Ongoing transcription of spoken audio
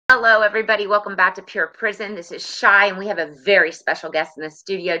Hello, everybody. Welcome back to Pure Prison. This is Shy, and we have a very special guest in the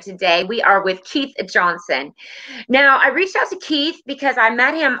studio today. We are with Keith Johnson. Now, I reached out to Keith because I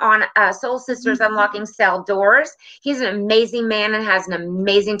met him on Soul Sisters Unlocking Cell Doors. He's an amazing man and has an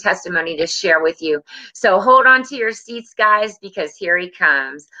amazing testimony to share with you. So hold on to your seats, guys, because here he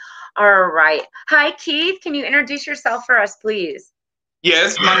comes. All right. Hi, Keith. Can you introduce yourself for us, please?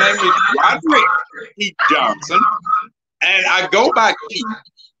 Yes, my name is Roderick Keith Johnson, and I go by Keith.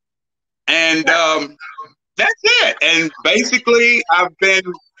 And that's it. And basically, I've been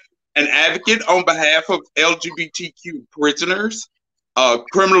an advocate on behalf of LGBTQ prisoners,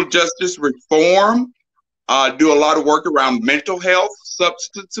 criminal justice reform, do a lot of work around mental health,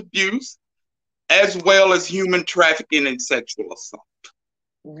 substance abuse, as well as human trafficking and sexual assault.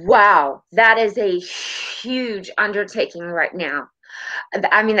 Wow, that is a huge undertaking right now.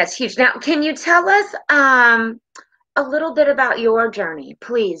 I mean, that's huge. Now, can you tell us a little bit about your journey,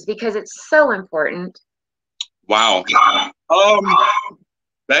 please, because it's so important. Wow.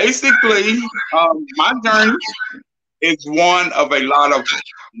 Basically, my journey is one of a lot of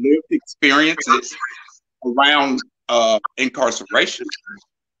lived experiences around incarceration,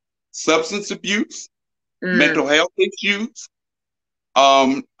 substance abuse, mental health issues,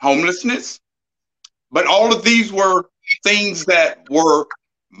 homelessness. But all of these were things that were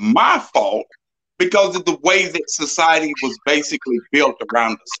my fault because of the way that society was basically built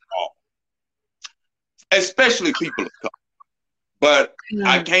around us all, especially people of color. But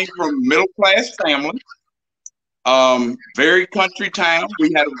I came from a middle-class family, very country town.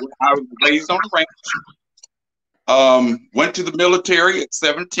 I was raised on a ranch, went to the military at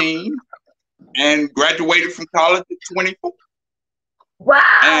 17, and graduated from college at 24. Wow,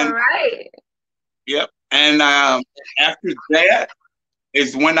 right. Yep. And after that,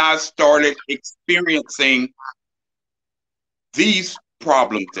 is when I started experiencing these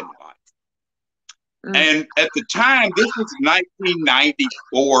problems in life. And at the time, this was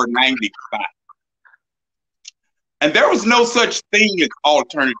 1994, 95. And there was no such thing as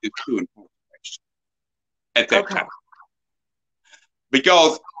alternative to incarceration at that time.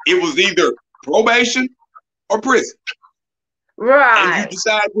 Because it was either probation or prison. Right. And you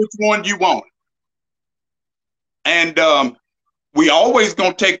decide which one you want. And we always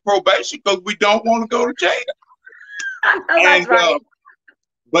gonna take probation because we don't want to go to jail. That's right.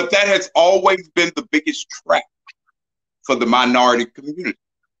 But that has always been the biggest trap for the minority community,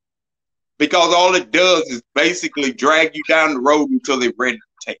 because all it does is basically drag you down the road until they're ready to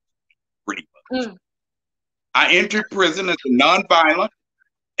take you, pretty much. I entered prison as a nonviolent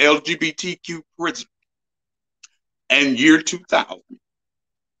LGBTQ prisoner in year 2000.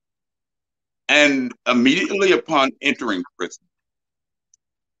 And immediately upon entering prison,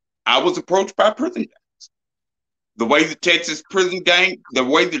 I was approached by prison gangs. The way the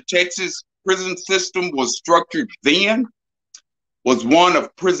Texas prison system was structured then was one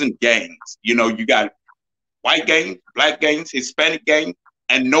of prison gangs. You know, you got white gangs, black gangs, Hispanic gangs,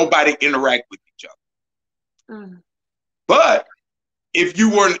 and nobody interact with each other. But if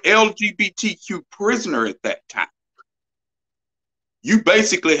you were an LGBTQ prisoner at that time, you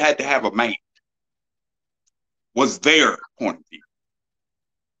basically had to have a man. Was their point of view.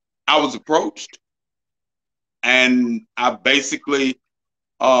 I was approached, and I basically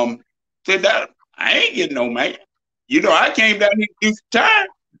said that I ain't getting no man. You know, I came down here to do some time,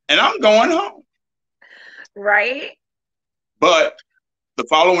 and I'm going home. Right. But the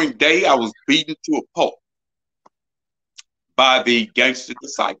following day, I was beaten to a pulp by the gangster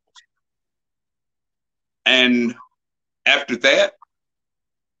disciples. And after that,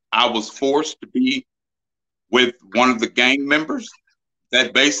 I was forced to be with one of the gang members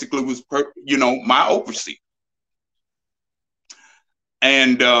that basically was, my overseer.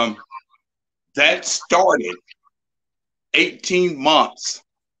 And that started 18 months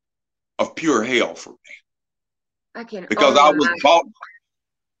of pure hell for me. Because I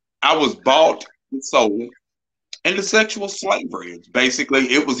was bought and sold into sexual slavery.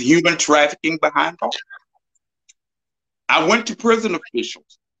 It was human trafficking behind bars. I went to prison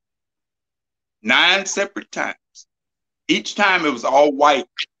officials 9 separate times. Each time it was all white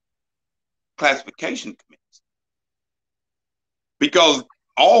classification committees. Because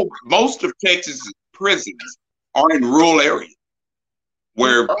most of Texas prisons are in rural areas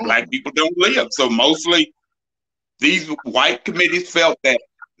where black people don't live. So mostly these white committees felt that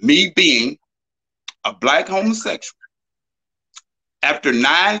me being a black homosexual, after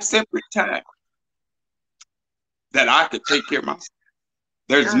 9 separate times, that I could take care of myself.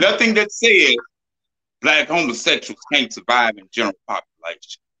 There's nothing that says black homosexuals can't survive in general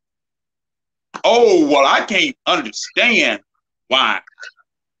population. Oh, well, I can't understand why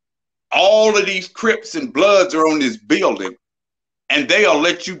all of these Crips and Bloods are on this building, and they'll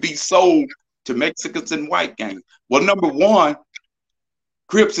let you be sold to Mexicans and white gangs. Well, number one,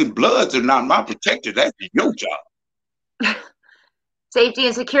 Crips and Bloods are not my protector. That's your job. Safety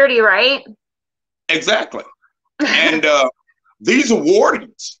and security, right? Exactly. And these are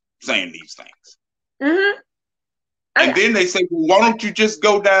wardens saying these things. Mm-hmm. And then they say, well, why don't you just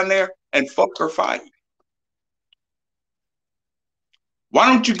go down there and fuck or fight? Why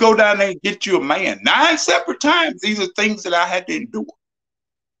don't you go down there and get you a man? 9 separate times. These are things that I had to endure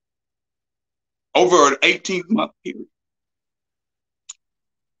over an 18-month period.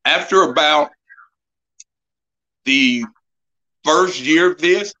 After about the first year of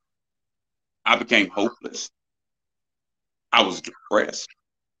this, I became hopeless. I was depressed.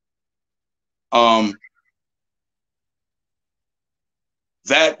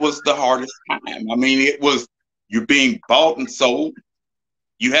 That was the hardest time. I mean, it was you being bought and sold,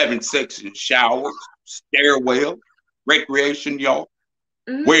 you having sex in showers, stairwell, recreation yard,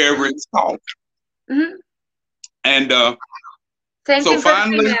 wherever it's called. And so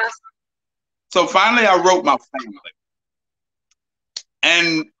finally, I wrote my family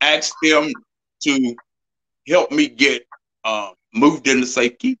and asked them to help me get moved into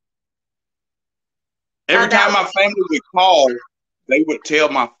safekeeping. Every time my family would call, they would tell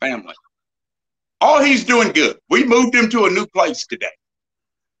my family, oh, he's doing good. We moved him to a new place today.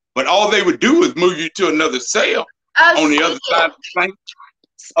 But all they would do is move you to another cell on the other side of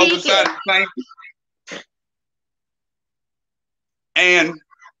the same. And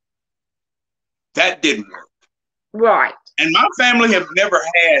that didn't work. Right. And my family have never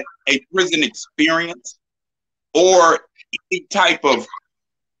had a prison experience or any type of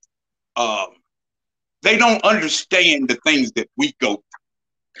they don't understand the things that we go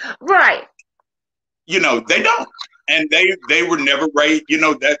through. Right. You know, they don't. And they were never raised, you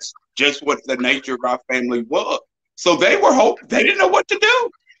know, that's just what the nature of our family was. So they didn't know what to do.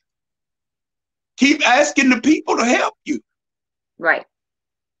 Keep asking the people to help you. Right.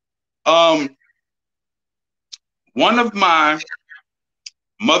 One of my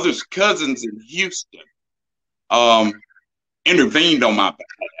mother's cousins in Houston intervened on my behalf.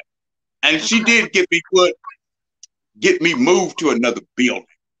 And she did get me moved to another building,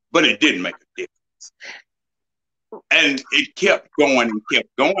 but it didn't make a difference. And it kept going and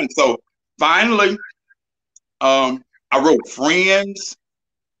kept going. So finally, I wrote friends,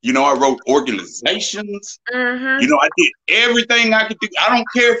 you know, I wrote organizations, you know, I did everything I could do. I don't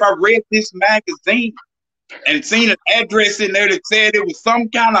care if I read this magazine and seen an address in there that said it was some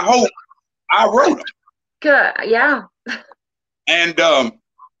kind of hope. I wrote them. Good, yeah. And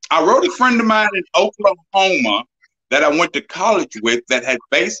I wrote a friend of mine in Oklahoma that I went to college with that had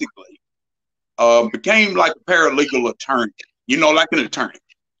basically became like a paralegal attorney, you know, like an attorney.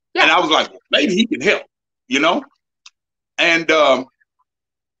 Yeah. And I was like, well, maybe he can help, you know? And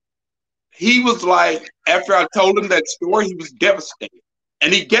he was like, after I told him that story, he was devastated.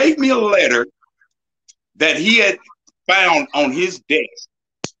 And he gave me a letter that he had found on his desk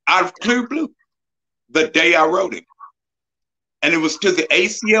out of clear blue the day I wrote it. And it was to the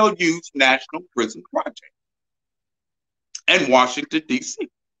ACLU's National Prison Project in Washington, D.C.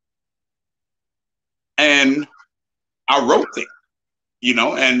 And I wrote them, you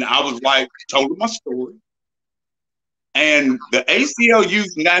know, and I was like, told him my story. And the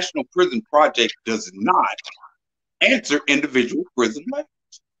ACLU's National Prison Project does not answer individual prison letters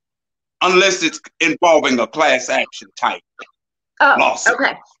unless it's involving a class action type lawsuit.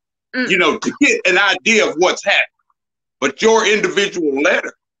 Okay. You know, to get an idea of what's happening. But your individual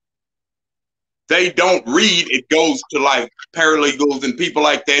letter, they don't read. It goes to like paralegals and people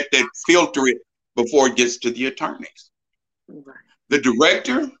like that that filter it before it gets to the attorneys. Right. The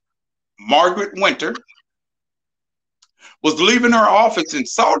director, Margaret Winter, was leaving her office and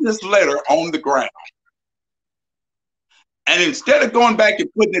saw this letter on the ground. And instead of going back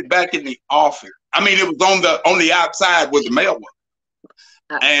and putting it back in the office, I mean, it was on the outside where the mail was.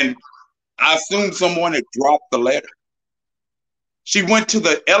 And I assumed someone had dropped the letter. She went to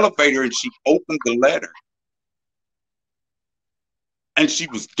the elevator and she opened the letter. And she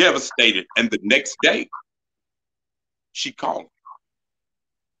was devastated. And the next day, she called.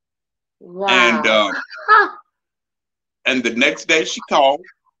 Wow. And the next day she called.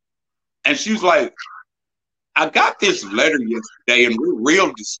 And she was like, I got this letter yesterday and we're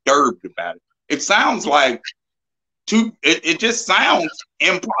real disturbed about it. It sounds like it just sounds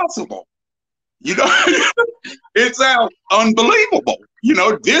impossible. You know, it sounds unbelievable. You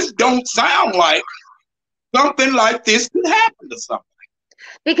know, this don't sound like something like this could happen to somebody.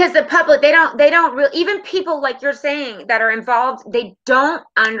 Because the public, they don't really, even people like you're saying that are involved, they don't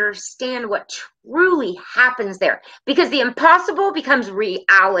understand what truly happens there, because the impossible becomes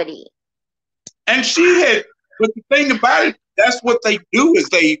reality. And but the thing about it, that's what they do, is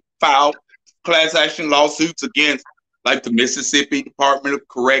they file class action lawsuits against, like, the Mississippi Department of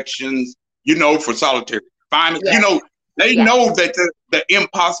Corrections, for solitary confinement. Yes. They know that the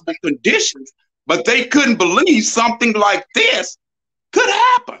impossible conditions, but they couldn't believe something like this could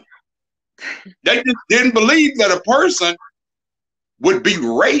happen. They just didn't believe that a person would be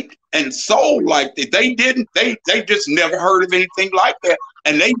raped and sold like that. They just never heard of anything like that.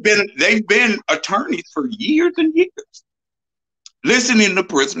 And they've been attorneys for years and years listening to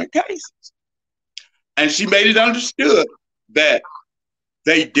prisoner cases. And she made it understood that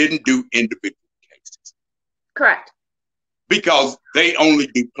they didn't do individual cases. Correct. Because they only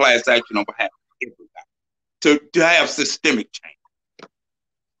do class action on behalf of everybody to have systemic change.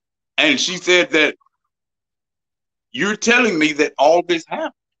 And she said that, you're telling me that all this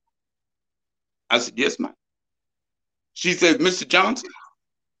happened? I said, yes, ma'am. She said, Mr. Johnson,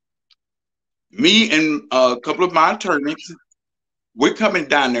 me and a couple of my attorneys, we're coming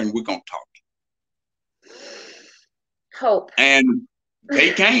down there and we're going to talk. Hope. And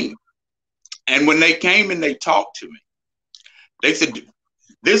they came. And when they came and they talked to me, they said,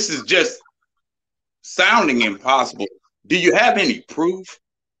 this is just sounding impossible. Do you have any proof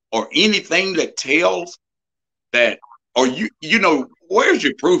or anything that tells that, or where's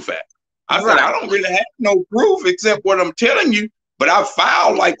your proof at? I said, I don't really have no proof except what I'm telling you, but I've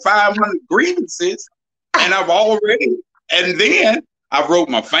filed like 500 grievances, and and then I wrote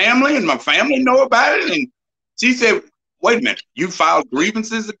my family, and my family know about it. And she said, wait a minute, you filed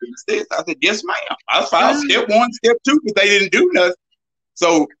grievances against this? I said, yes, ma'am. I filed step 1, step 2, but they didn't do nothing.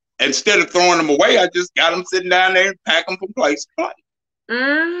 So instead of throwing them away, I just got them sitting down there and pack them from place to place.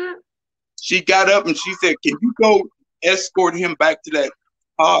 She got up and she said, can you go escort him back to that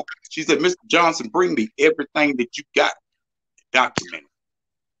car? She said, Mr. Johnson, bring me everything that you got documented.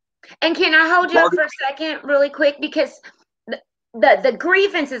 And can I hold you up for a second really quick? Because the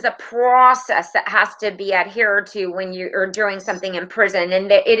grievance is a process that has to be adhered to when you are doing something in prison. And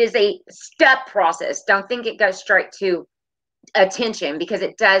it is a step process. Don't think it goes straight to attention, because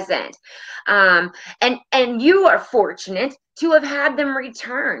it doesn't. And you are fortunate to have had them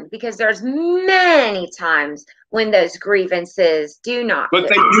returned, because there's many times when those grievances do not. But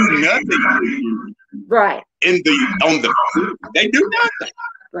they do nothing. Right. They do nothing.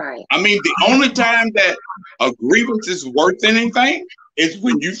 Right. I mean, the only time that a grievance is worth anything is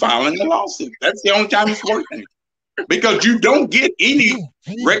when you filing the lawsuit. That's the only time it's worth anything, because you don't get any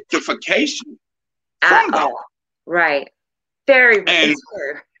rectification from that. Right. Very and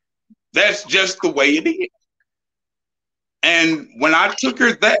true. That's just the way it is. And when I took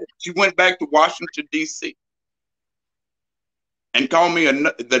her that, she went back to Washington, D.C. and called me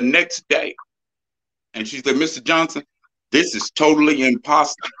the next day. And she said, Mr. Johnson, this is totally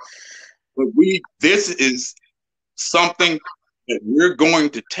impossible. But this is something that we're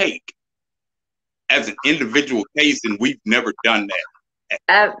going to take as an individual case, and we've never done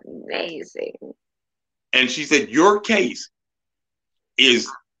that. Amazing. And she said, your case is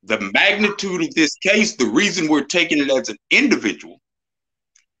the magnitude of this case. The reason we're taking it as an individual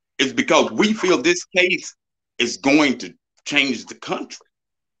is because we feel this case is going to change the country.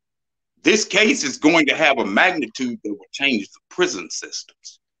 This case is going to have a magnitude that will change the prison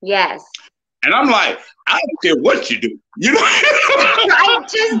systems. Yes. And I'm like, I don't care what you do. You know,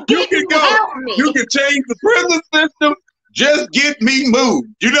 you can help me. You can change the prison system. Just get me moved.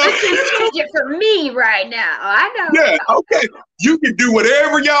 You know, you can change it for me right now. I know. Yeah. Okay. You can do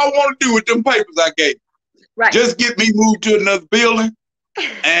whatever y'all want to do with them papers I gave you. Right. Just get me moved to another building.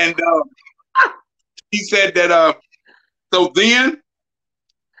 And he said that. So then,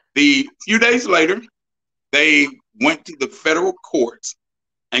 the few days later, they went to the federal courts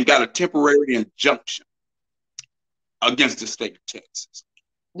and got a temporary injunction against the state of Texas.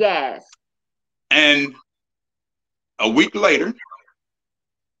 Yes. And a week later,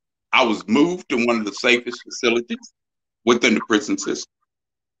 I was moved to one of the safest facilities within the prison system.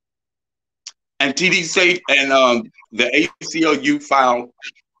 And TDC and the ACLU filed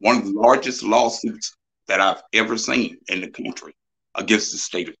one of the largest lawsuits that I've ever seen in the country against the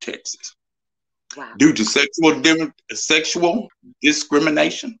state of Texas. Wow. Due to sexual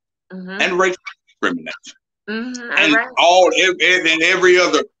discrimination and racial discrimination. And every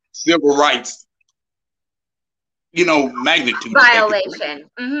other civil rights, magnitude violation.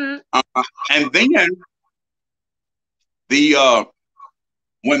 And then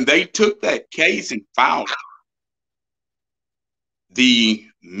when they took that case and filed it, the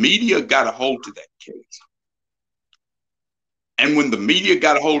media got a hold of that case. And when the media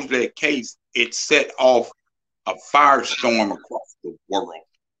got a hold of that case, it set off a firestorm across the world.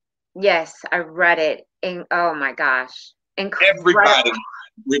 Yes, I read it. And oh my gosh. Incredible. Everybody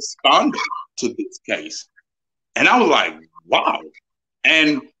responded to this case. And I was like, wow.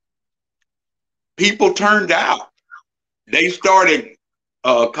 And people turned out. They started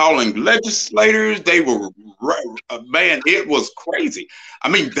calling legislators. They were, man, it was crazy. I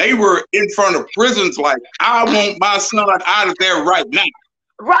mean, they were in front of prisons like, I want my son out of there right now.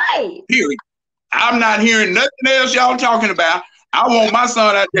 Right. Period. I'm not hearing nothing else y'all talking about. I want my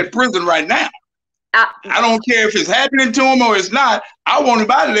son out of that prison right now. I don't care if it's happening to him or it's not. I want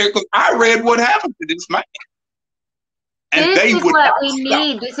him out of there because I read what happened to this man. And this is what we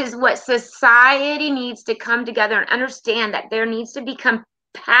need. This is what society needs to come together and understand, that there needs to be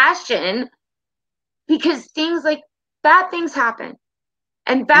compassion, because things like bad things happen.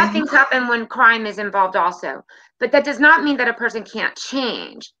 And bad things happen when crime is involved also. But that does not mean that a person can't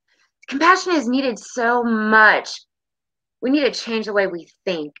change. Compassion is needed so much. We need to change the way we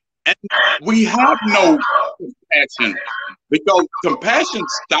think. And we have no compassion, because compassion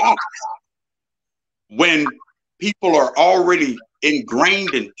stops when people are already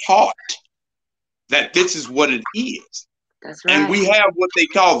ingrained and taught that this is what it is. That's right. And we have what they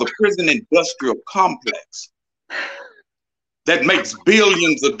call the prison industrial complex that makes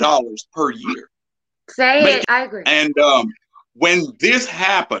billions of dollars per year. Say it, I agree. And when this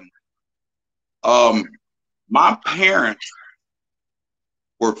happened, my parents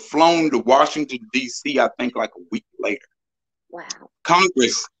were flown to Washington, D.C., I think like a week later. Wow.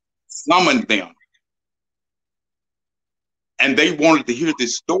 Congress summoned them. And they wanted to hear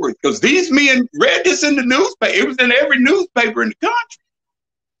this story because these men read this in the newspaper. It was in every newspaper in the country.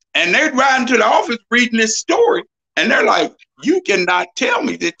 And they're riding to the office reading this story. And they're like, you cannot tell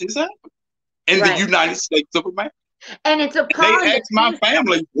me that this happened in the United States of America. And it's a problem. They asked my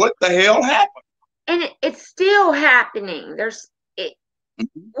family, what the hell happened? And it's still happening.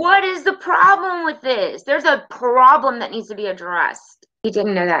 What is the problem with this? There's a problem that needs to be addressed. You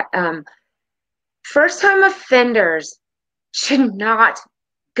didn't know that. First-time offenders should not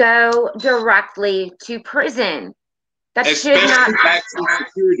go directly to prison. That should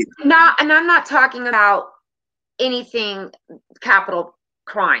not. And I'm not talking about anything capital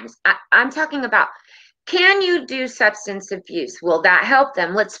crimes. I'm talking about, can you do substance abuse? Will that help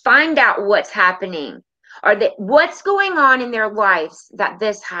them? Let's find out what's happening. What's going on in their lives that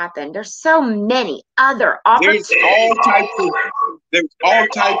this happened. There's so many other opportunities. There's all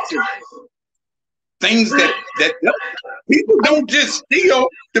types of things that people don't just steal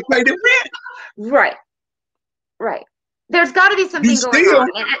to pay the rent. Right. There's got to be something going on.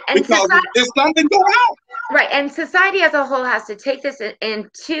 And because society, there's something going on. Right. And society as a whole has to take this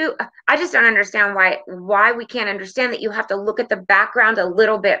into, I just don't understand why we can't understand that you have to look at the background a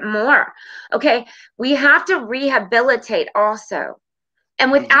little bit more. Okay. We have to rehabilitate also.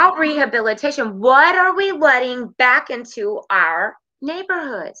 And without rehabilitation, what are we letting back into our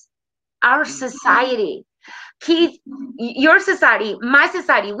neighborhoods, our society? Keith, your society, my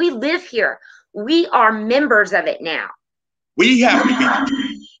society, we live here. We are members of it now. We have to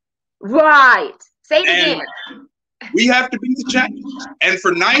be. Right. Say it again. We have to be the change. And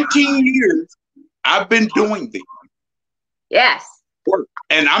for 19 years, I've been doing this. Yes. Work.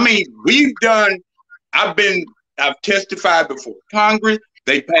 And I mean, I've testified before Congress.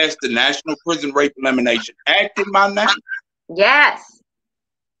 They passed the National Prison Rape Elimination Act in my name. Yes.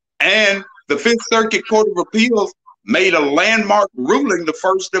 And the Fifth Circuit Court of Appeals made a landmark ruling, the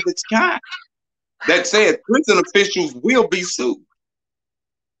first of its kind, that said prison officials will be sued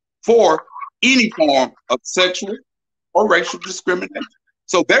for any form of sexual or racial discrimination.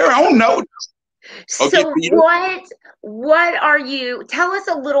 So they're on notice. So what are you, tell us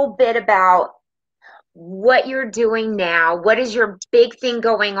a little bit about what you're doing now. What is your big thing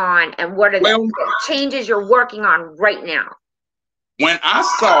going on, and what are the changes you're working on right now? When I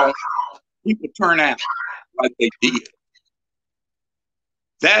saw people turn out like they did,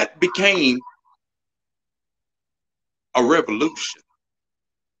 that became a revolution.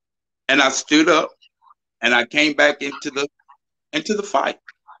 And I stood up and I came back into the fight.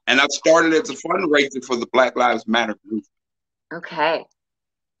 And I started as a fundraiser for the Black Lives Matter movement. Okay.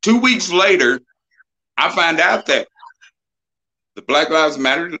 2 weeks later, I found out that the Black Lives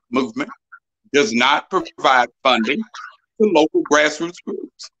Matter movement does not provide funding to local grassroots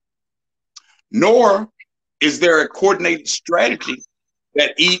groups, nor is there a coordinated strategy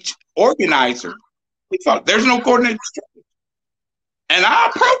that each organizer, there's no coordinated strategy. And I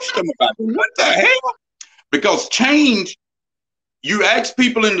approached them about it. What the hell? Because change You ask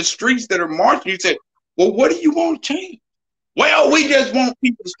people in the streets that are marching, you say, well, what do you want to change? Well, we just want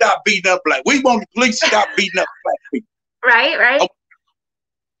people to stop beating up black. We want the police to stop beating up black people. Right, right. Oh,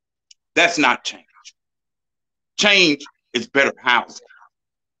 that's not change. Change is better housing.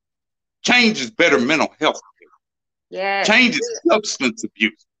 Change is better mental health care. Yes. Change is substance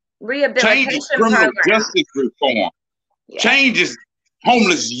abuse. Rehabilitation Change is criminal program. justice reform. Yes. Change is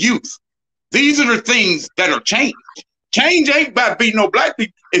homeless youth. These are the things that are changed. Change ain't about beating no black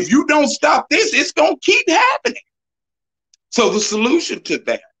people. If you don't stop this, it's going to keep happening. So the solution to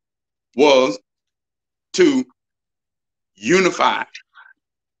that was to unify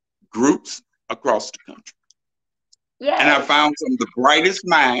groups across the country. Yes. And I found some of the brightest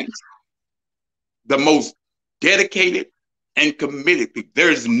minds, the most dedicated and committed people.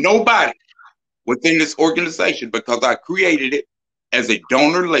 There's nobody within this organization, because I created it as a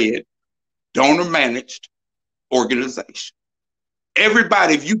donor-led, donor-managed organization.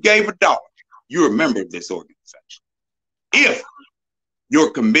 Everybody, if you gave $1, you're a member of this organization. If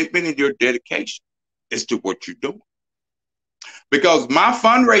your commitment and your dedication is to what you're doing. Because my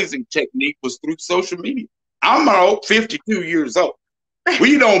fundraising technique was through social media. I'm 52 years old.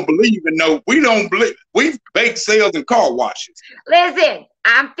 We don't believe in we bake sales and car washes. Listen,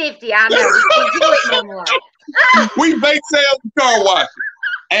 I'm 50. I know we can't do it no more. We bake sales and car washes.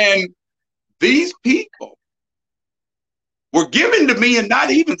 And these people were given to me and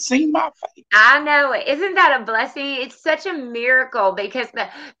not even seen my face. I know it. Isn't that a blessing? It's such a miracle, because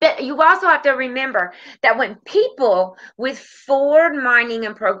but you also have to remember that when people with forward-minding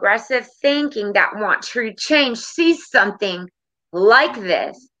and progressive thinking that want true change see something like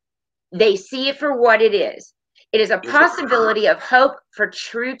this, they see it for what it is. It is a possibility of hope for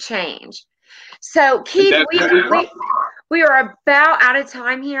true change. So, Keith, we are about out of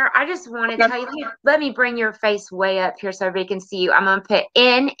time here. I just want to tell you, let me bring your face way up here so everybody can see you. I'm going to put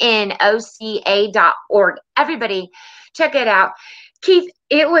nnoca.org. Everybody, check it out. Keith,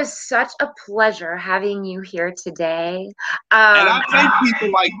 it was such a pleasure having you here today. And I thank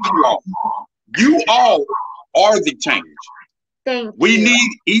people like you all. You all are the change. Thank you. We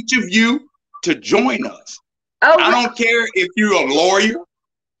need each of you to join us. Oh, I don't care if you're a lawyer,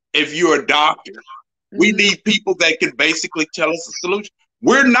 if you're a doctor. We need people that can basically tell us a solution.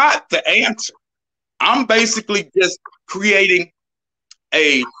 We're not the answer. I'm basically just creating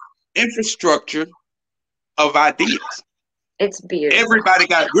a infrastructure of ideas. It's beautiful. Everybody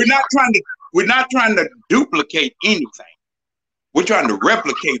got it. We're not trying to duplicate anything. We're trying to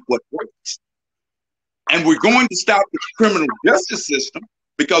replicate what works. And we're going to stop the criminal justice system,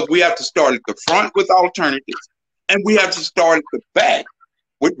 because we have to start at the front with alternatives, and we have to start at the back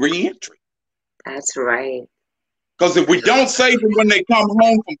with reentry. That's right. Because if we don't save them when they come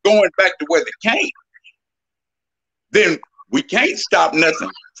home from going back to where they came, then we can't stop nothing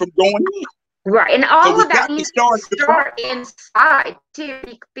from going in. Right, and all So of that needs to start inside too,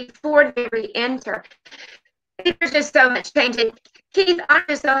 before they re-enter. There's just so much change. And Keith, I'm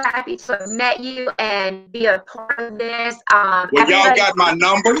just so happy to have met you and be a part of this. Well, y'all got my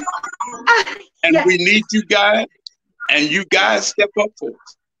number, and yes. We need you guys, and you guys step up for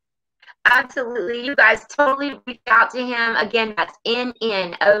us. Absolutely. You guys totally reach out to him. Again, that's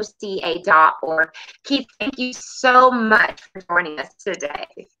nnoca.org. Keith, thank you so much for joining us today.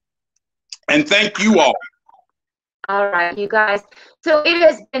 And thank you all. All right, you guys. So it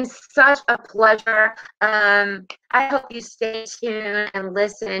has been such a pleasure. I hope you stay tuned and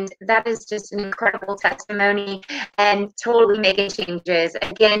listened. That is just an incredible testimony and totally making changes.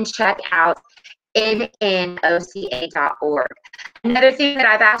 Again, check out nnoca.org. Another thing that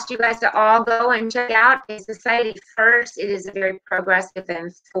I've asked you guys to all go and check out is Society First. It is a very progressive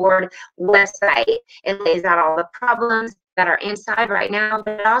and forward website. It lays out all the problems that are inside right now,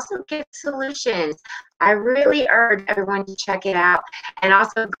 but it also gives solutions. I really urge everyone to check it out and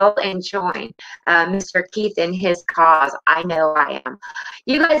also go and join Mr. Keith in his cause. I know I am.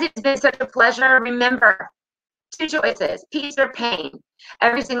 You guys, it's been such a pleasure. Remember, 2 choices, peace or pain.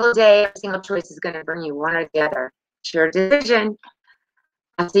 Every single day, every single choice is going to bring you one or the other. It's your decision.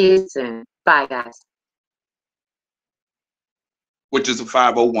 I'll see you soon. Bye, guys. Which is a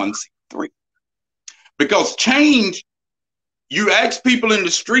 501c3. Because change, you ask people in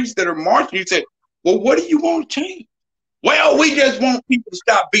the streets that are marching, you say, well, what do you want to change? Well, we just want people to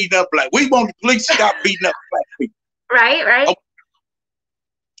stop beating up black. We want the police to stop beating up black people. Right, right. Oh,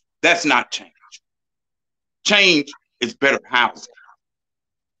 that's not change. Change is better housing.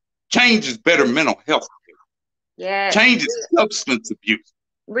 Change is better mental health care. Yes. Change is substance abuse.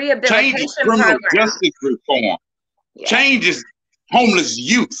 Rehabilitation Change is criminal justice reform. Yes. Change is homeless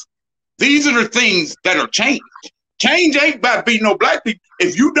youth. These are the things that are changed. Change ain't about to be no black people.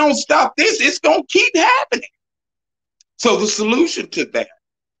 If you don't stop this, it's going to keep happening. So the solution to that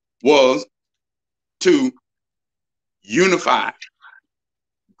was to unify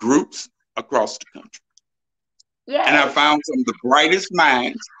groups across the country. Yes. And I found some of the brightest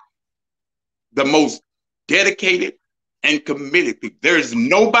minds, the most dedicated and committed people. There is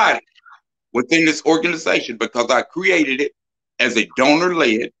nobody within this organization, because I created it as a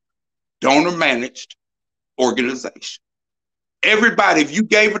donor-led, donor-managed organization. Everybody, if you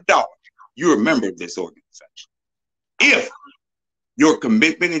gave $1, you're a member of this organization. If your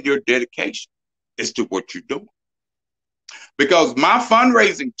commitment and your dedication is to what you're doing. Because my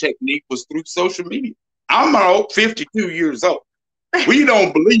fundraising technique was through social media. I'm 52 years old. We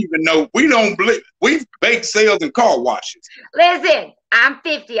don't believe in we bake sales and car washes. Listen, I'm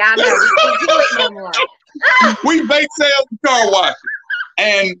 50. I know we can't do it no more. We bake sales and car washes.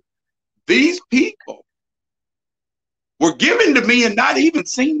 And these people were given to me and not even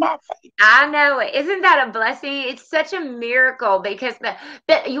seen my face. I know it. Isn't that a blessing? It's such a miracle, because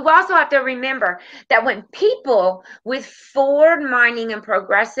you also have to remember that when people with forward-minding and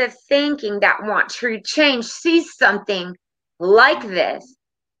progressive thinking that want true change see something like this,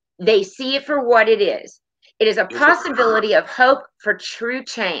 they see it for what it is. It is a possibility of hope for true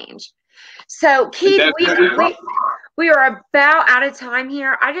change. So, Keith, we are about out of time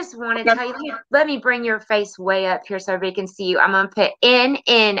here. I just want to tell you, let me bring your face way up here so everybody can see you. I'm going to put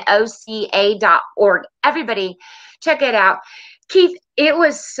nnoca.org. Everybody, check it out. Keith, it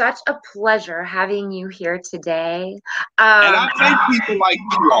was such a pleasure having you here today. And I thank people like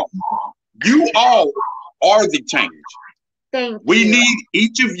you all. You all are the change. Thank you. We need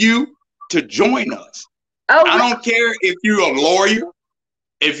each of you to join us. Oh, I don't care if you're a lawyer,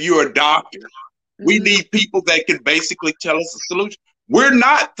 if you're a doctor. We need people that can basically tell us a solution. We're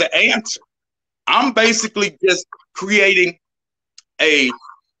not the answer. I'm basically just creating a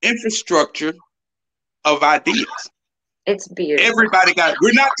infrastructure of ideas. It's beautiful. Everybody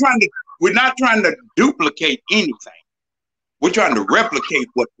we're not trying to duplicate anything. We're trying to replicate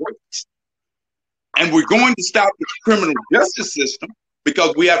what works. And we're going to stop the criminal justice system,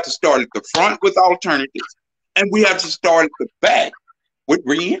 because we have to start at the front with alternatives, and we have to start at the back with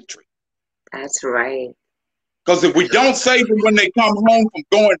reentry. That's right. Because if we don't save them when they come home from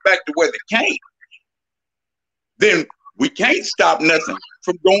going back to where they came, then we can't stop nothing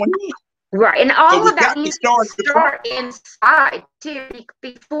from going in. Right. And all of that needs to start inside too,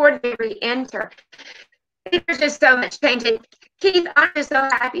 before they re-enter. There's just so much change. And Keith, I'm just so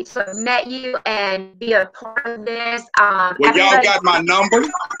happy to have met you and be a part of this. Well, y'all got my number,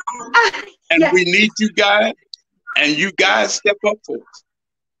 and yes, we need you guys, and you guys step up for us.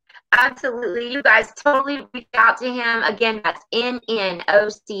 Absolutely. You guys totally reach out to him. Again, that's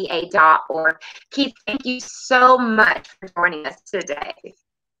nnoca.org. Keith, thank you so much for joining us today.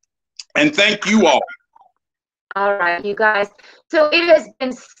 And thank you all. All right, you guys. So it has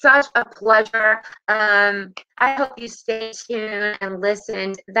been such a pleasure. I hope you stay tuned and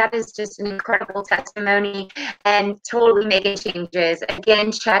listened. That is just an incredible testimony and totally making changes.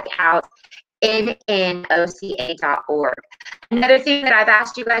 Again, check out nnoca.org. Another thing that I've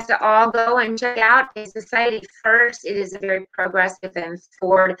asked you guys to all go and check out is Society First. It is a very progressive and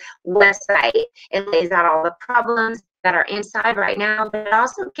forward website. It lays out all the problems that are inside right now, but it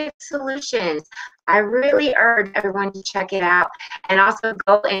also gives solutions. I really urge everyone to check it out and also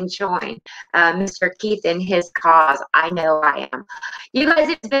go and join Mr. Keith in his cause. I know I am. You guys,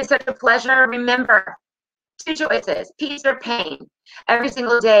 it's been such a pleasure. Remember, 2 choices, peace or pain. Every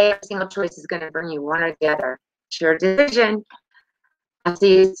single day, every single choice is going to bring you one or the other. It's your decision. I'll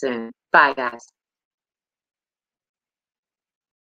see you soon. Bye, guys.